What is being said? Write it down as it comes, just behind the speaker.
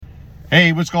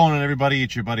Hey, what's going on, everybody?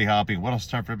 It's your buddy Hoppy. What else?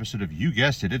 Time for episode of, you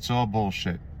guessed it, It's All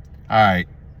Bullshit. All right,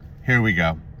 here we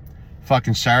go.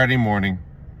 Fucking Saturday morning.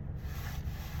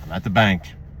 I'm at the bank.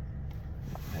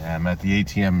 Yeah, I'm at the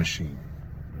ATM machine.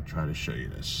 I'm gonna try to show you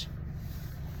this.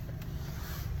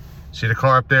 See the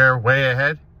car up there, way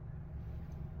ahead?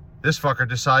 This fucker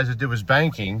decides to do his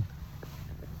banking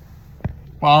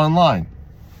while in line.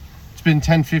 It's been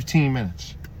 10-15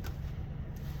 minutes.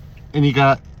 And he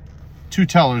got two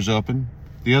tellers open.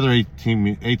 The other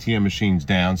ATM machine's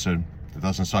down, so it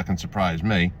doesn't fucking surprise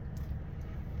me.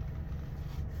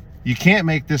 You can't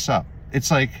make this up.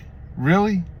 It's like,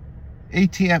 really?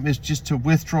 ATM is just to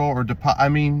withdraw or deposit. I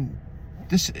mean,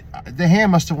 the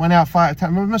hand must have went out 5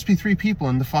 times. There must be 3 people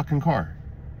in the fucking car.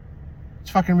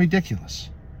 It's fucking ridiculous.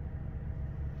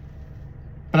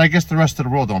 But I guess the rest of the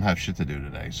world don't have shit to do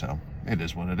today, so it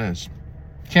is what it is.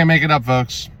 Can't make it up,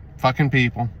 folks. Fucking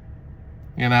people.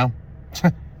 You know?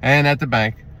 And at the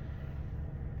bank.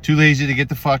 Too lazy to get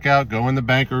the fuck out, go in the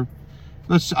bank, or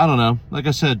I don't know. Like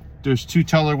I said, there's 2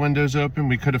 teller windows open.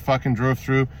 We could have fucking drove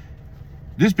through.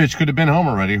 This bitch could have been home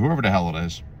already, whoever the hell it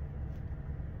is.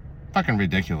 Fucking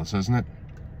ridiculous, isn't it?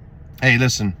 Hey,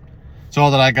 listen, it's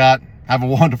all that I got. Have a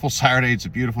wonderful Saturday. It's a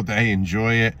beautiful day.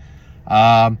 Enjoy it.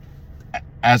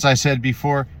 As I said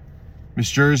before, Miss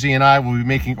Jersey and I will be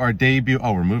making our debut.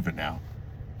 Oh, we're moving now.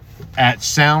 At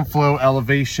Soundflow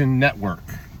Elevation Network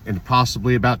in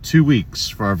possibly about 2 weeks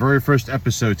for our very first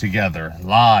episode together,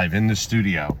 live in the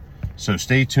studio. So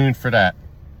stay tuned for that.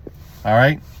 All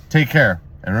right? Take care.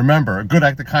 And remember, a good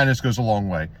act of kindness goes a long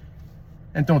way.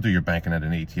 And don't do your banking at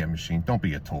an ATM machine. Don't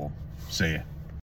be a tool. See ya.